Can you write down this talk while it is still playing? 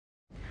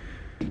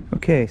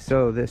Okay,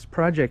 so this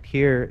project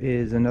here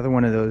is another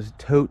one of those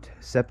tote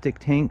septic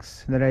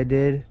tanks that I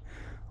did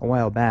a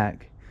while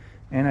back,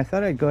 and I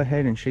thought I'd go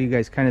ahead and show you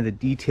guys kind of the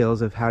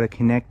details of how to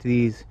connect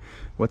these,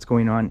 what's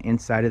going on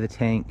inside of the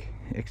tank,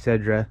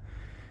 etc.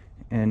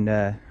 And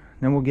then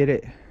we'll get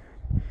it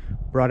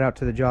brought out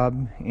to the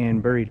job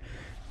and buried.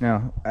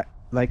 Now,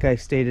 like I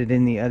stated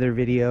in the other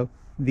video,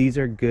 these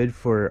are good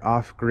for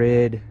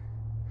off-grid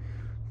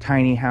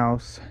tiny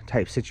house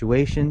type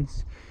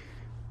situations,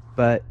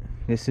 but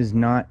this is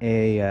not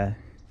a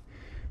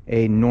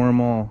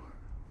normal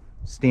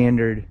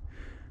standard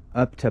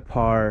up to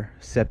par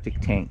septic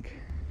tank.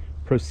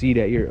 Proceed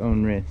at your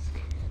own risk.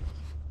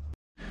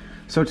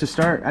 So to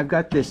start, I've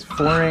got this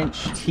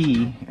 4-inch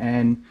T,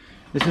 and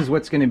this is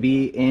what's going to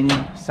be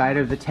inside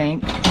of the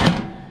tank,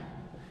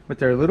 but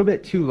they're a little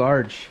bit too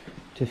large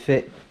to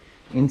fit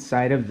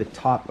inside of the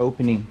top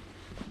opening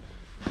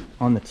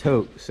on the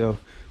tote. So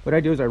what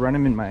I do is I run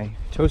them in my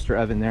toaster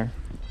oven there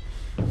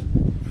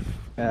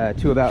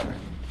to about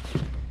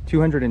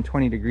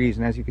 220 degrees,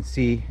 and as you can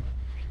see,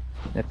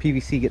 that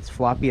PVC gets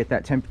floppy at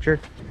that temperature.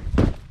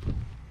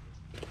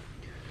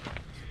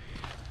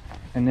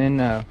 And then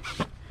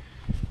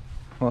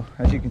well,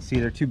 as you can see,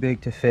 they're too big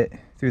to fit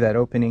through that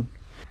opening.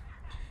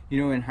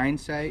 You know, in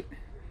hindsight,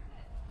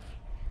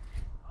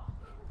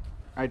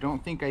 I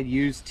don't think I'd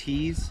use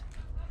T's.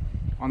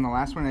 On the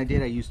last one I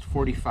did, I used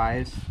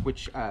 45s,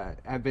 which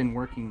have been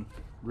working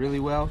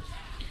really well.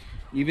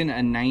 Even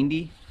a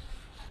 90.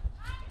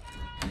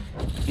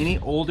 Any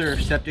older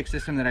septic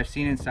system that I've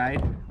seen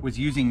inside was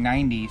using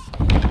 90s,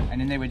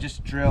 and then they would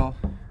just drill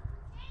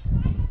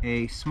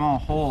a small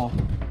hole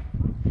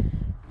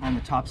on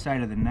the top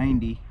side of the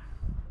 90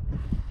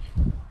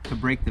 to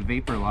break the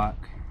vapor lock.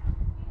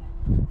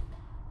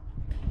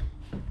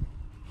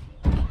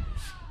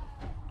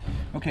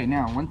 Okay,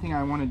 now one thing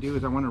I want to do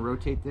is I want to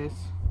rotate this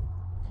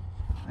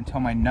until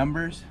my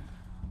numbers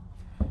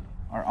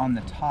are on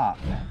the top,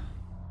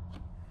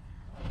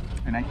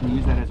 and I can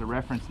use that as a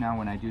reference now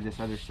when I do this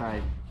other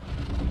side.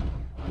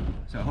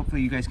 So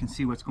hopefully you guys can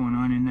see what's going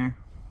on in there.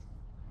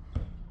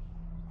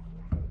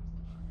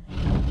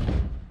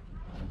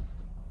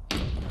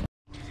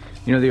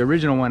 You know, the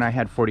original one I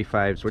had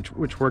 45s,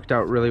 which worked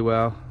out really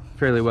well,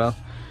 fairly well.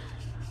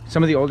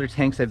 Some of the older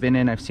tanks I've been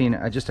in, I've seen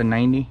just a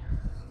 90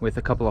 with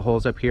a couple of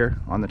holes up here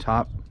on the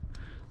top,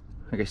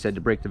 like I said,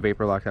 to break the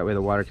vapor lock. That way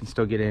the water can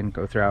still get in,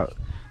 go throughout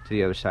to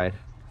the other side,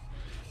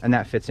 and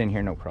that fits in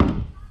here no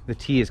problem. The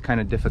T is kind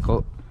of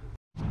difficult.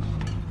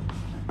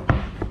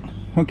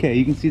 Okay,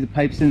 you can see the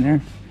pipes in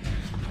there.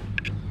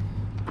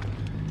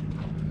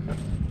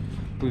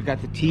 We've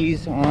got the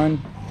T's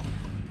on,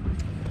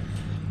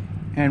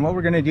 and what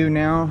we're going to do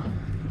now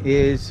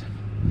is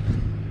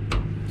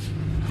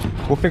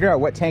we'll figure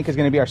out what tank is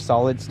going to be our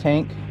solids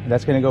tank.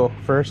 That's going to go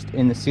first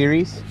in the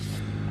series,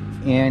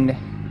 and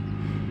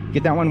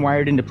get that one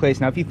wired into place.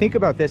 Now, if you think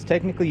about this,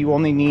 technically you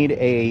only need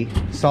a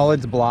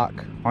solids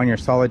block on your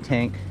solid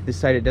tank. This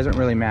side, it doesn't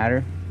really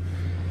matter.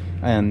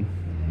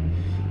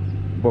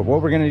 But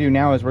what we're going to do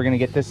now is we're going to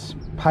get this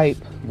pipe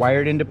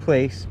wired into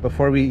place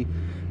before we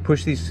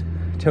push these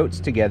totes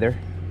together.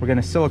 We're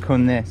going to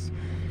silicone this.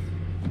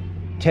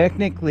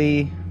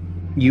 Technically,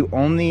 you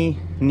only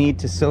need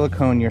to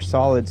silicone your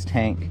solids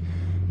tank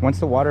once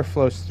the water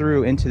flows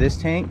through into this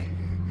tank.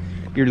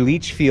 Your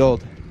leach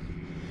field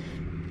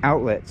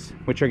outlets,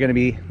 which are going to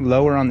be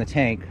lower on the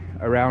tank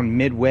around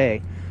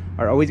midway,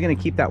 are always going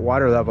to keep that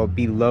water level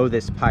below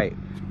this pipe,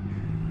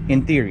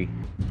 in theory.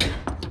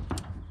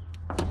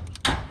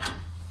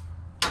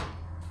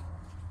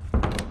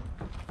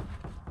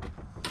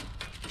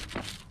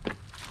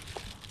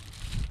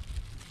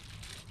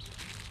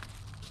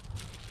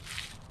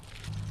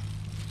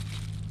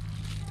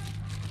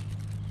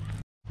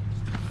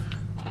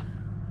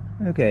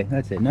 Okay,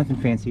 that's it. Nothing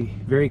fancy,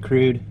 very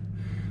crude,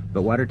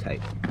 but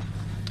watertight.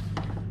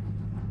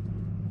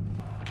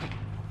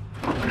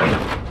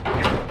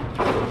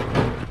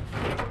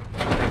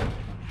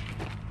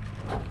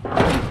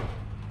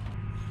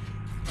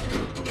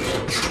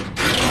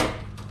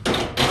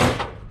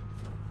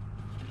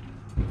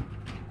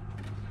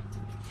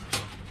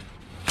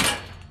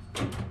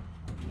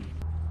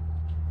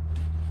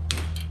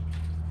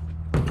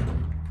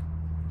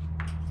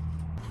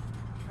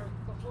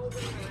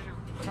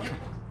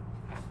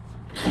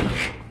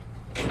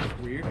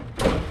 Weird.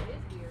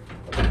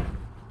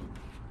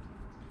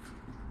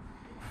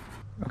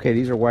 Okay,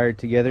 these are wired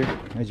together.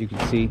 As you can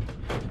see,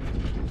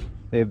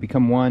 they have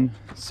become one.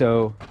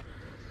 So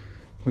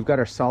we've got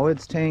our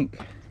solids tank,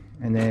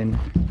 and then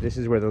this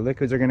is where the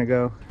liquids are going to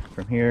go.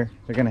 From here,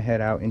 they're going to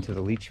head out into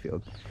the leach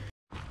field.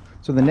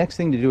 So the next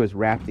thing to do is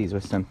wrap these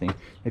with something.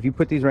 If you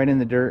put these right in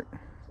the dirt,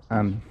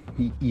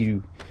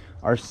 you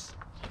are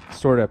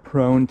sort of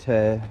prone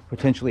to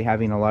potentially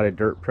having a lot of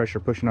dirt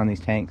pressure pushing on these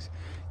tanks.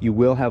 You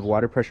will have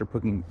water pressure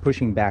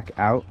pushing back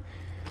out,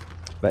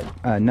 but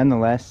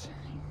nonetheless,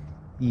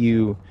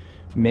 you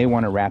may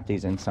want to wrap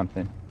these in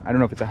something. I don't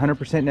know if it's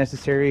 100%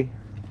 necessary.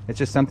 It's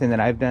just something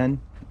that I've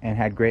done and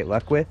had great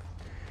luck with.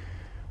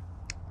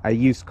 I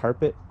used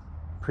carpet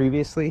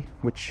previously,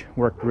 which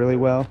worked really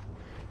well.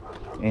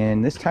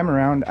 And this time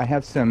around I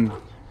have some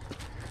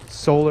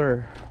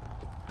solar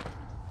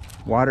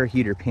water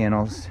heater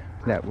panels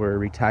that were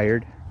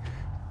retired,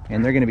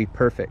 and they're going to be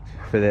perfect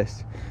for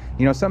this.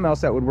 You know, something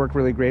else that would work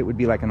really great would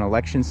be like an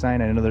election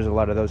sign. I know there's a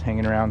lot of those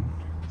hanging around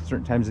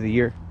certain times of the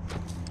year.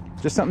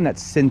 Just something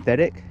that's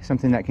synthetic,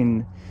 something that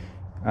can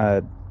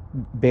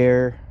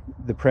bear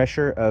the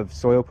pressure of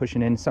soil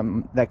pushing in,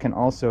 something that can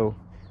also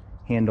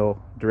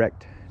handle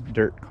direct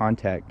dirt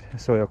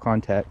contact, soil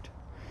contact,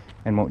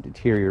 and won't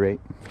deteriorate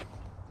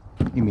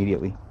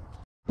immediately.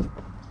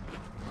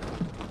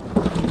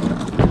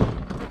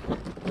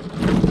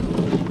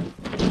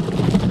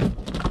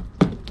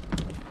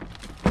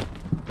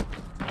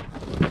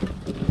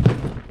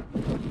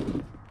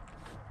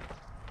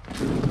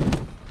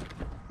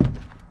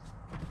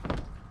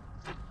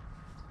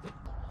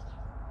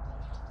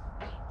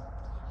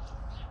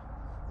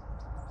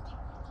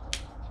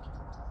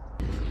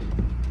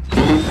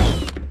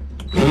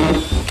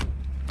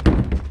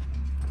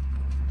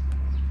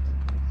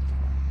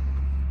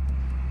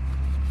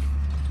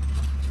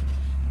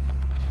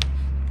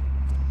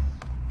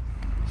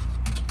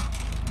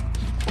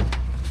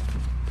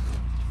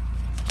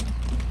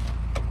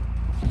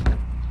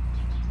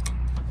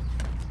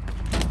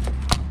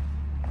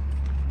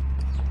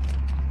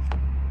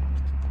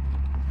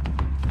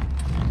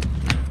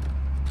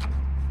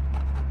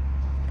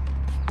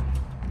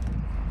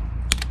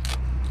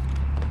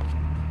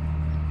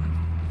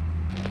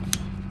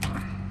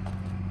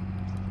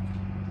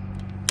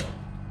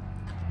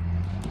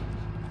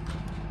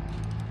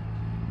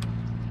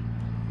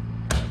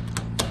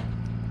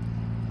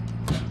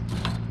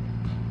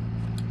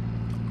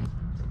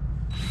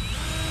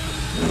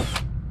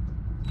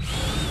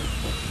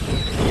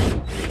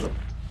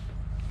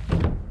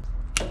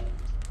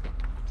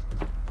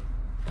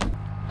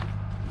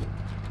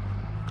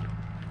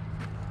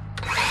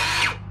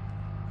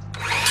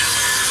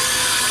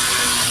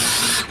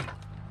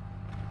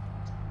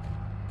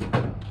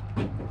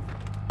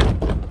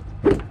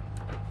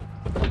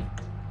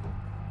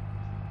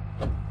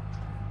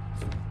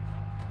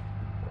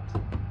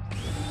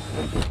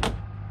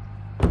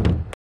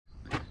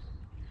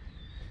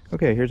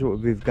 Okay, here's what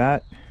we've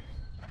got.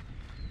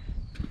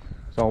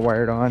 It's all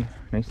wired on,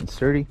 nice and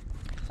sturdy.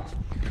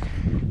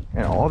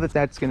 And all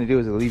that's going to do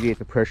is alleviate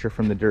the pressure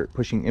from the dirt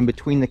pushing in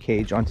between the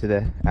cage onto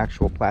the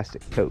actual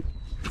plastic tote.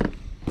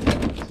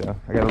 So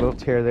I got a little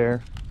tear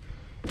there,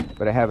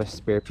 but I have a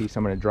spare piece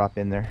I'm going to drop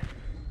in there.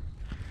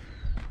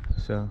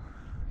 So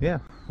yeah.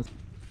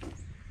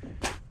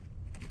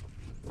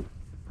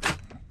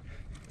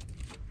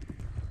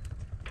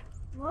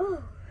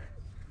 Whoa.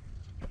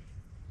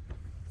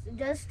 It's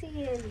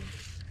dusty and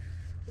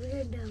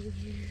weird down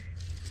here.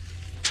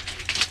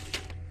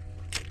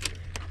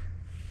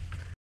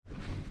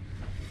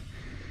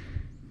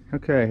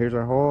 Okay, here's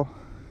our hole,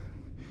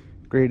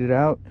 graded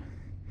out.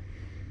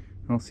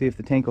 We'll see if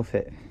the tank will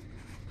fit.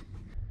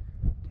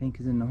 Tank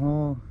is in the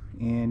hole,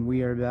 and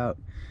we are about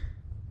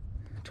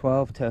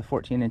 12 to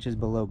 14 inches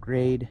below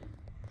grade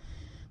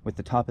with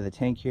the top of the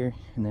tank here,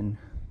 and then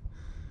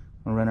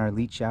we'll run our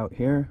leach out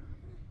here.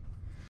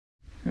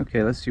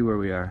 Okay, let's see where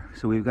we are.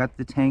 So we've got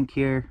the tank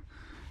here.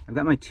 I've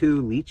got my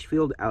 2 leach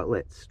field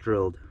outlets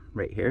drilled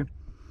right here,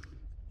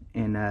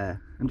 and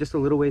I'm just a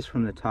little ways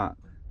from the top.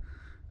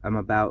 I'm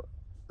about,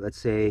 let's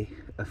say,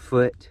 a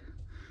foot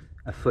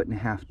and a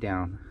half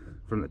down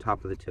from the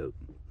top of the tote.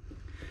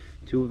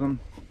 2 of them.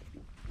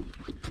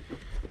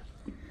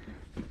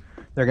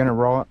 They're gonna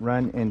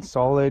run in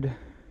solid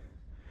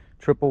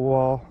triple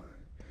wall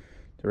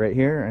to right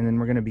here, and then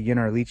we're gonna begin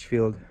our leach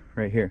field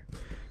right here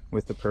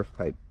with the perf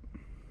pipe.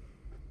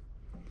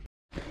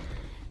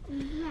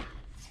 Yeah.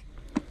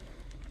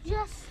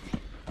 Just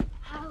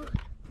how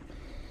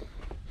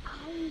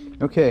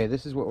Okay,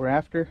 this is what we're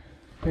after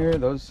here.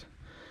 Those,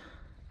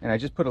 and I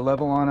just put a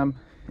level on them,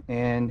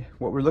 and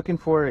what we're looking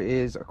for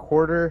is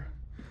 1/4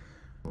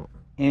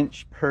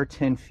 inch per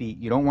 10 feet.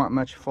 You don't want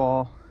much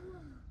fall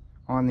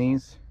on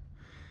these,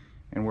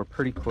 and we're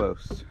pretty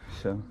close.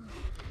 So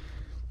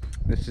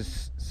this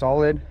is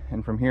solid,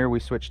 and from here we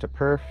switch to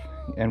perf,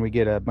 and we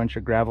get a bunch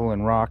of gravel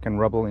and rock and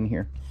rubble in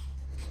here.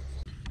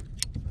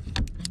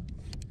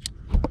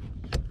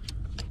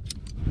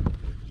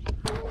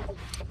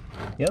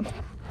 Yep.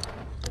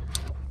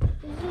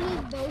 Did you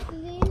need both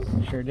of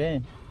these? Sure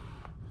did.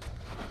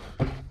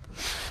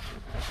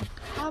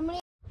 How many?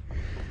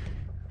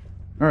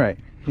 All right,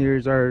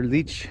 here's our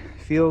leach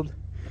field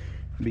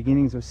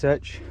beginnings of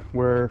such.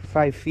 We're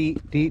 5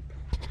 feet deep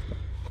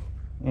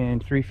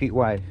and 3 feet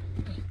wide.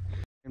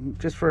 And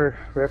just for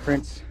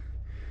reference,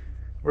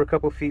 we're a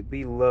couple feet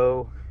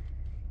below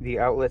the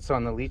outlets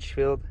on the leach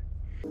field.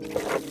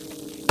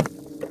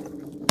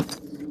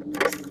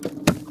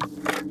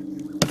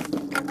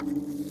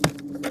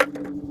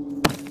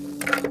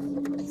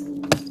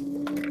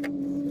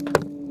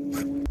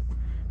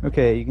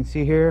 Okay, you can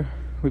see here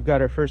we've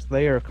got our first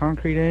layer of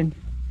concrete in.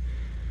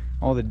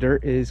 All the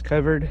dirt is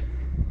covered.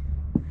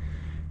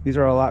 These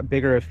are a lot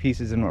bigger of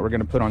pieces than what we're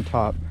going to put on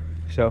top.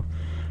 So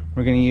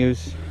We're going to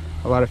use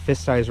a lot of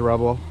fist-sized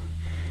rubble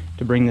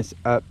to bring this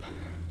up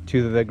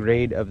to the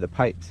grade of the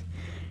pipes,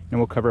 and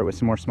we'll cover it with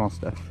some more small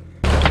stuff.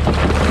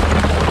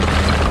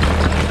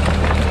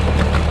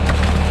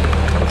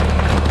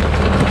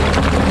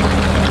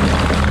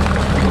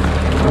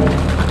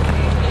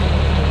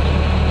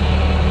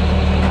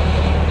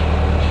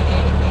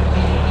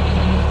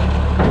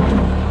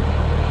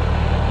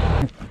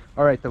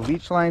 All right, the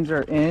leach lines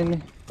are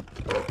in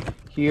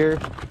here,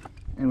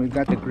 and we've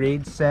got the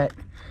grade set.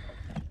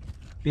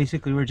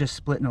 Basically, we're just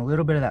splitting a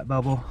little bit of that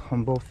bubble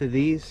on both of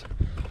these,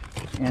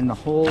 and the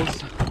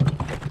holes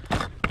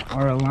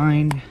are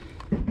aligned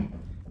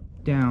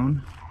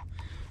down.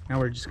 Now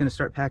we're just going to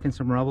start packing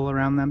some rubble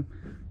around them,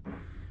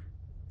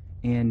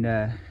 and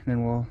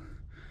then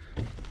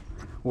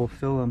we'll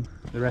fill them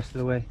the rest of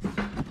the way.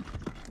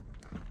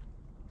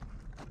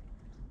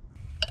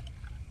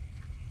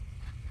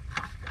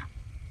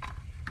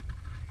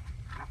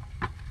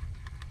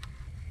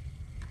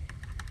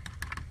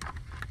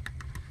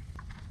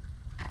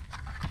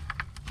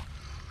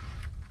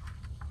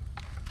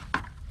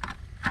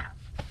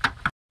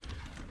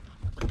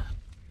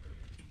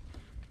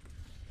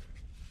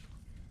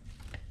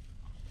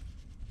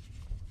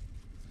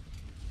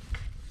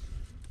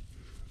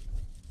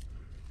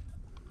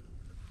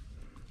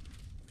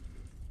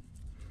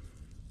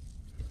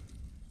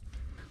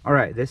 All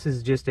right, this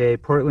is just a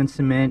Portland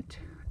cement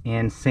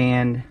and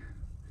sand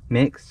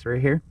mix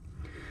right here.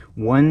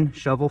 1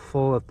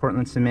 shovelful of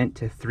Portland cement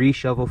to 3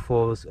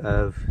 shovelfuls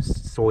of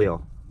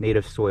soil,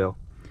 native soil.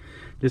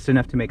 Just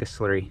enough to make a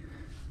slurry.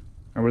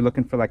 And we're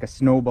looking for like a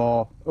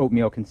snowball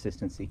oatmeal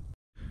consistency.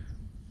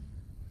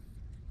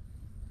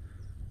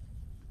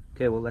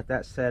 Okay, we'll let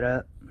that set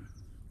up.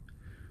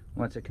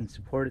 Once it can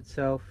support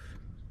itself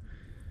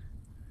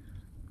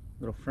a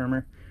little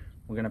firmer,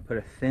 we're gonna put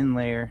a thin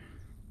layer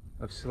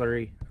of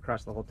slurry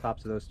across the whole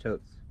tops of those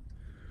totes.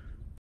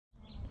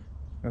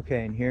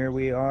 Okay, and here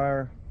we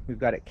are. We've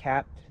got it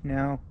capped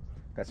now.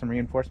 Got some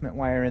reinforcement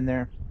wire in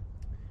there,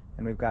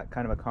 and we've got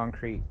kind of a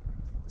concrete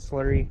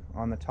slurry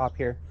on the top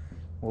here.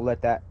 We'll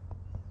let that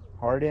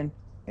harden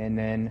and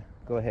then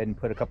go ahead and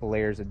put a couple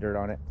layers of dirt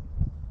on it.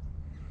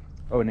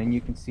 Oh, and then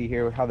you can see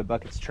here how the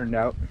buckets turned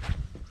out.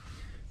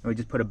 And we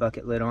just put a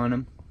bucket lid on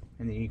them,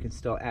 and then you can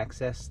still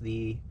access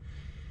the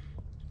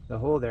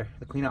hole there,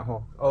 the clean out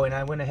hole. Oh, and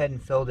I went ahead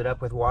and filled it up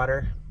with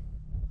water,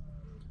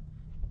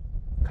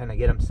 kind of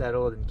get them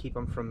settled and keep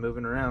them from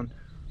moving around.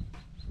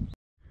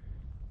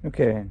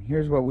 Okay, and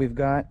here's what we've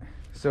got.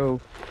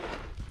 So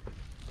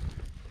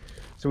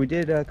we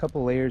did a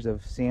couple layers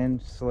of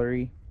sand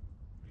slurry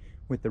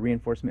with the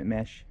reinforcement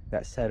mesh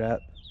that set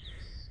up,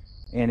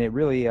 and it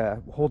really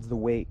holds the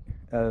weight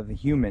of the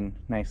human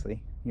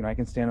nicely. You know, I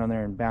can stand on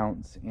there and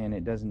bounce, and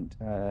it doesn't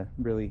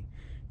really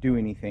do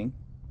anything.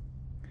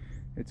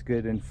 It's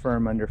good and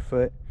firm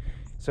underfoot.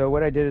 So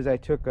what I did is I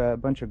took a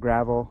bunch of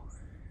gravel,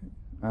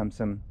 a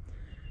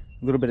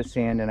little bit of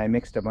sand, and I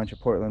mixed a bunch of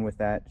Portland with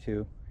that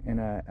too. And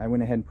I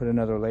went ahead and put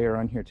another layer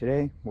on here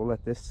today. We'll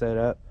let this set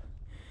up,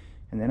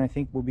 and then I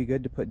think we'll be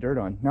good to put dirt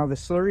on. Now the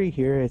slurry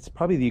here, it's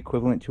probably the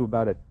equivalent to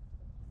about a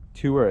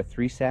 2 or a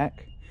 3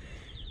 sack,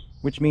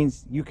 which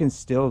means you can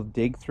still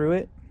dig through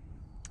it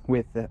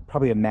with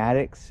probably a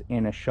Maddox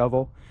and a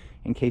shovel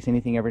in case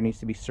anything ever needs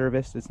to be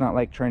serviced. It's not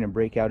like trying to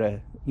break out a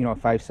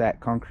 5 sack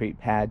concrete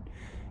pad.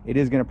 It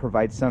is going to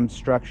provide some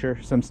structure,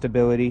 some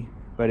stability,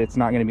 but it's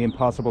not going to be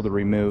impossible to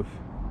remove.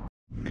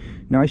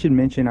 Now I should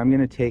mention, I'm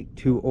going to take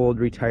 2 old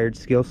retired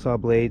skill saw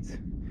blades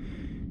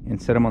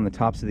and set them on the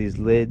tops of these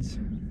lids,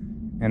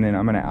 and then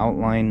I'm going to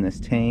outline this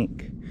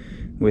tank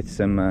with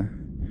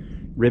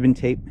some ribbon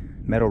tape,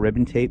 metal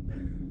ribbon tape,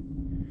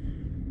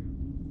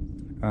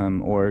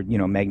 or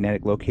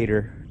magnetic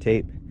locator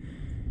tape,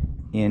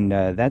 and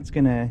that's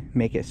going to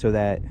make it so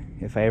that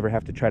if I ever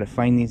have to try to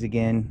find these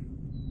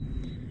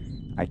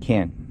again, I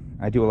can.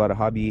 I do a lot of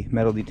hobby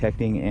metal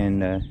detecting,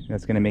 and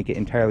that's going to make it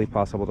entirely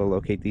possible to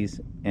locate these,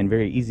 and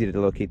very easy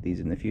to locate these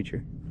in the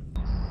future.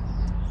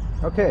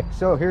 Okay,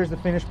 so here's the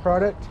finished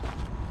product.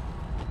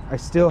 I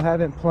still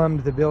haven't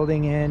plumbed the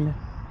building in,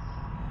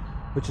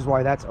 which is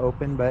why that's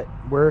open, but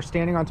we're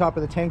standing on top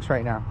of the tanks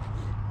right now.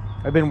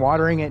 I've been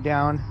watering it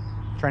down,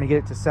 trying to get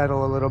it to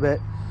settle a little bit.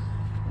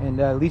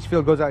 And leach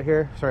field goes out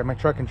here. Sorry, my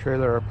truck and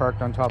trailer are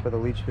parked on top of the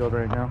leach field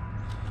right now,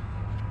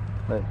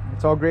 but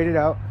it's all graded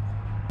out.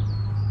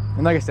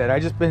 And like I said,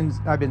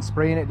 I've been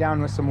spraying it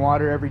down with some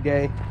water every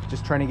day,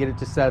 just trying to get it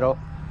to settle.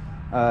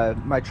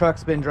 My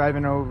truck's been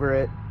driving over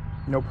it,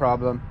 no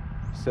problem.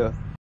 So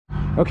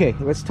okay,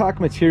 let's talk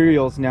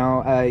materials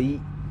now.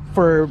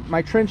 For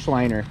my trench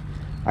liner,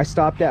 I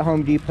stopped at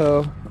Home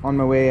Depot on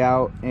my way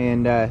out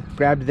and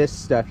grabbed this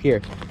stuff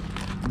here.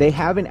 They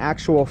have an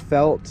actual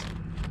felt,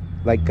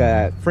 like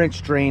a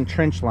French drain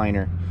trench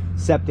liner,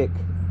 septic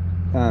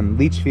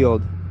leach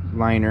field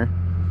liner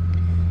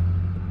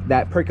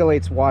that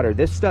percolates water.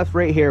 This stuff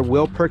right here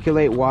will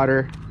percolate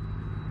water.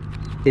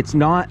 It's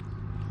not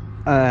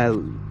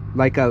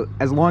like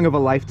as long of a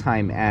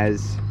lifetime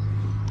as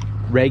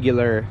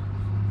regular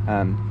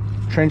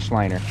trench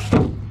liner,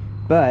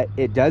 but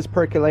it does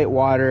percolate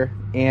water,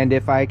 and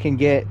if I can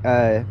get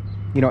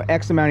you know,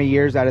 X amount of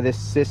years out of this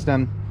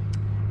system,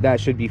 that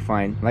should be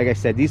fine. Like I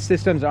said, these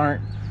systems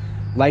aren't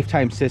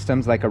lifetime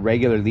systems like a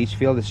regular leach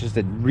field. It's just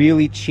a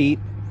really cheap,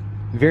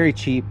 very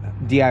cheap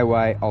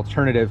DIY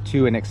alternative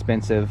to an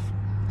expensive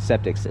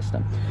septic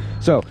system.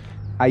 So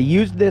I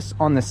used this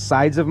on the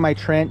sides of my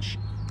trench,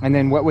 and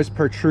then what was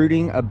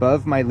protruding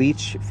above my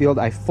leach field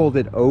I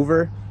folded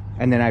over,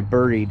 and then I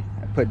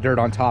put dirt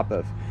on top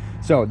of.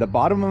 So the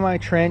bottom of my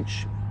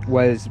trench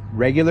was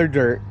regular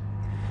dirt,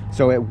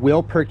 so it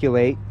will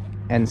percolate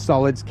and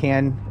solids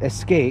can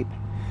escape.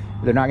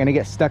 They're not going to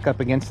get stuck up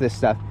against this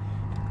stuff.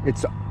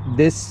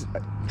 This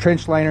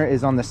trench liner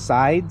is on the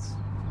sides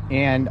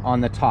and on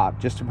the top,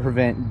 just to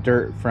prevent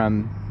dirt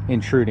from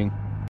intruding.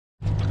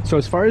 So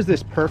as far as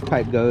this perf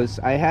pipe goes,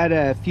 I had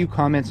a few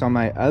comments on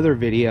my other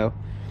video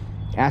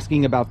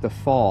asking about the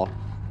fall.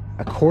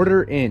 A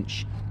 1/4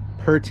 inch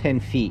per 10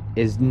 feet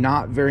is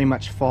not very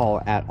much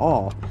fall at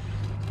all.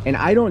 And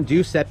I don't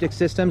do septic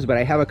systems, but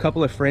I have a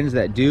couple of friends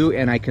that do,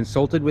 and I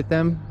consulted with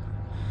them.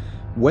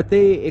 What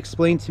they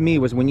explained to me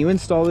was, when you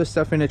install this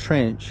stuff in a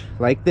trench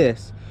like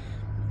this,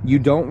 you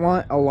don't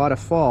want a lot of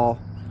fall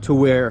to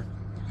where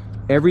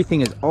everything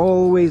is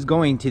always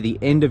going to the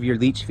end of your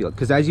leach field.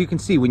 Because as you can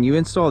see, when you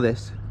install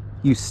this,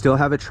 you still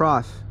have a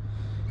trough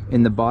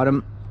in the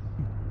bottom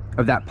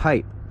of that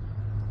pipe.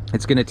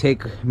 It's going to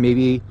take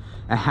maybe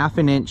a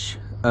 1/2 inch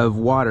of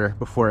water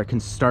before it can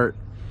start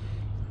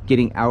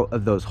getting out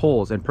of those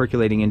holes and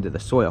percolating into the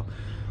soil.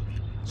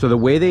 So the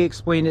way they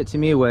explained it to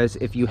me was,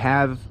 if you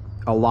have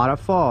a lot of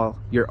fall,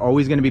 you're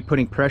always going to be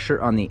putting pressure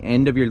on the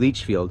end of your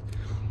leach field.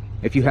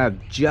 If you have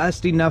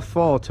just enough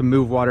fall to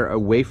move water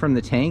away from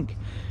the tank,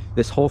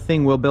 this whole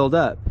thing will build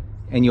up,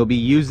 and you'll be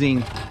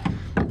using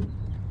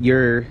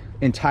your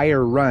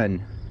entire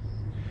run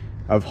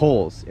of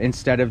holes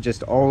instead of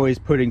just always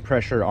putting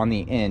pressure on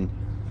the end.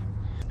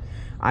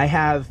 I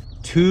have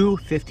 2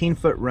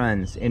 15-foot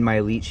runs in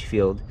my leach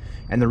field,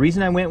 and the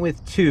reason I went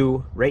with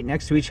 2 right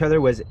next to each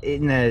other was,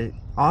 in the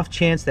off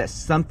chance that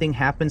something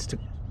happens to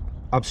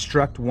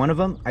obstruct one of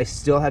them, I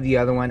still have the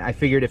other one. I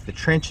figured if the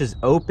trench is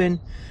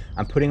open,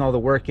 I'm putting all the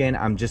work in,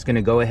 I'm just going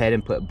to go ahead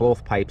and put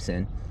both pipes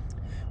in.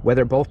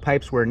 Whether both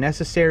pipes were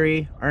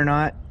necessary or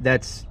not,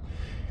 that's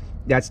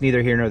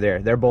neither here nor there.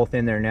 They're both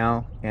in there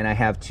now, and I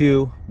have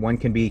 2. One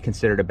can be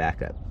considered a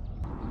backup.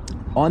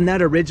 On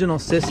that original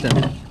system,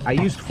 I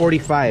used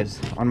 45s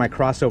on my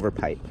crossover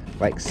pipe,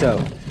 like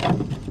so.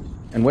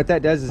 And what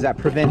that does is that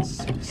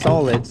prevents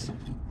solids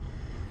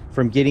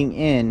from getting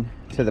in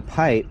to the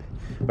pipe,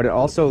 but it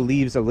also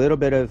leaves a little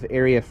bit of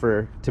area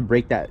to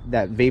break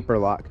that vapor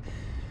lock.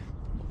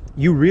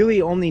 You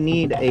really only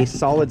need a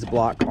solids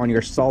block on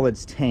your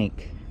solids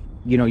tank.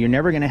 You know, you're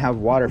never going to have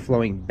water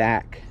flowing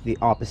back the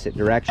opposite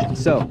direction.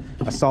 So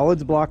a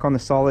solids block on the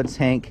solids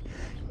tank.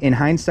 In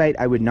hindsight,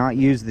 I would not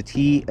use the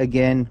T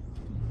again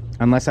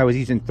unless I was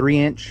using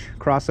 3-inch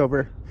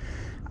crossover.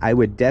 I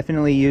would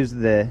definitely use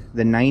the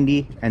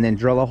 90 and then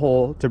drill a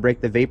hole to break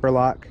the vapor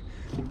lock,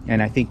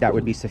 and I think that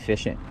would be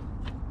sufficient.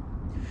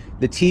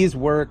 The T's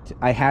worked.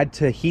 I had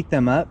to heat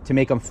them up to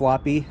make them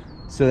floppy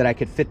so that I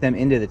could fit them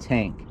into the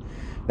tank.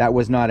 That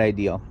was not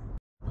ideal.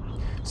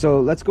 So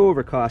let's go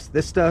over cost.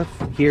 This stuff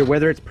here,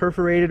 whether it's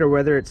perforated or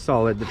whether it's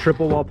solid, the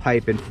triple wall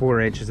pipe in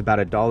 4-inch is about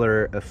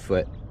 $1 a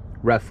foot,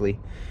 roughly.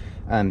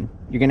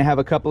 You're gonna have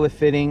a couple of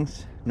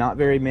fittings, not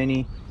very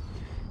many,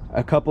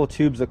 a couple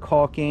tubes of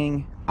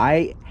caulking.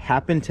 I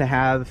happen to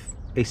have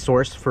a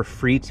source for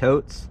free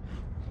totes.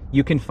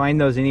 You can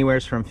find those anywhere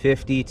from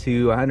 $50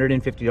 to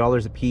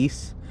 $150 a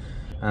piece.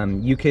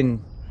 You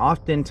can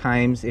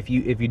oftentimes, if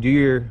you do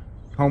your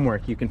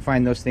homework, you can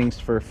find those things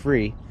for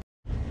free.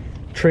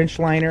 Trench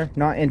liner,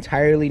 not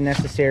entirely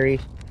necessary.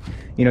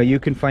 You know, you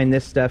can find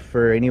this stuff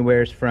for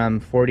anywhere from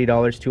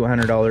 $40 to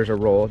 $100 a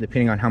roll,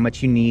 depending on how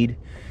much you need.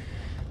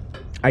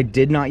 I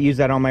did not use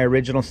that on my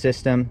original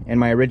system, and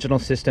my original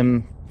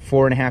system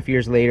 4.5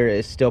 years later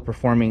is still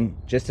performing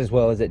just as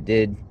well as it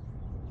did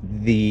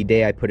the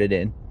day I put it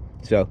in.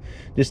 So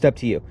just up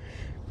to you.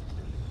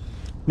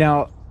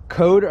 Now,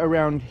 code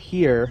around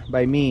here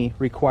by me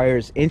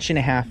requires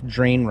 1.5 inch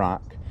drain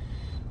rock.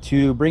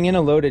 To bring in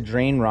a load of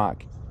drain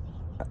rock,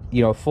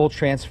 you know, a full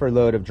transfer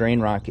load of drain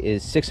rock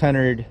is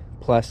 $600+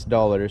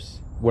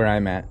 where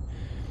I'm at.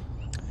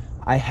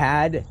 I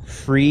had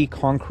free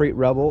concrete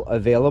rubble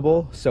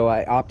available, so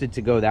I opted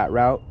to go that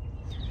route.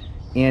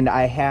 And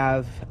I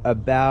have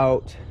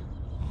about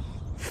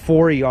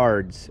 4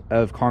 yards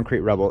of concrete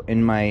rubble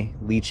in my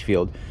leach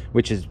field,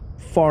 which is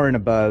far and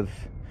above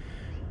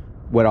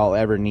what I'll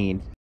ever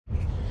need.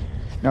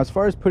 Now, as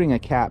far as putting a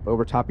cap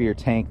over top of your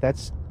tank,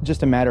 that's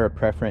just a matter of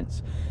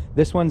preference.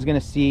 This one's going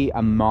to see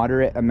a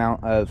moderate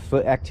amount of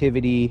foot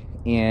activity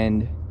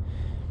and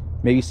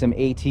maybe some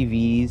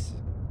ATVs,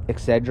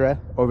 etc.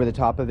 over the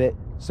top of it,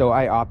 so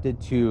I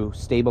opted to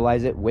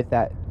stabilize it with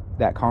that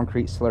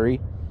concrete slurry.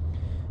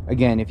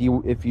 Again, if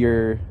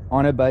you're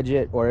on a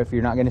budget, or if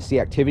you're not going to see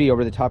activity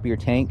over the top of your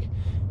tank,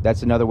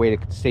 that's another way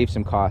to save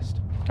some cost.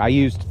 I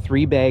used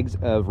 3 bags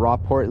of raw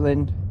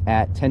Portland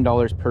at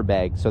 $10 per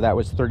bag. So that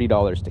was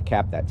 $30 to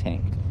cap that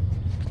tank.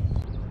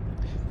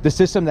 The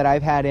system that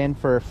I've had in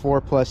for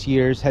 4+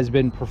 years has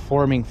been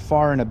performing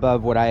far and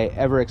above what I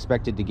ever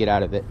expected to get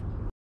out of it.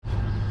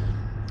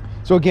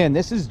 So again,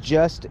 this is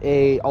just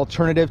a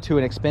alternative to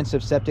an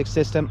expensive septic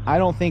system. I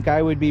don't think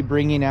I would be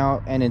bringing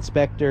out an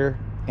inspector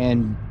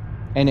and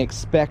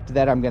expect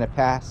that I'm going to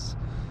pass,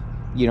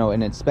 you know,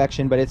 an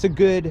inspection, but it's a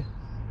good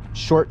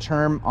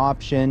short-term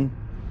option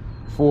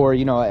for,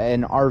 you know,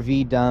 an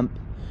RV dump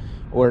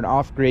or an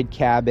off-grid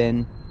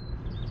cabin,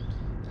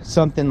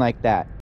 something like that.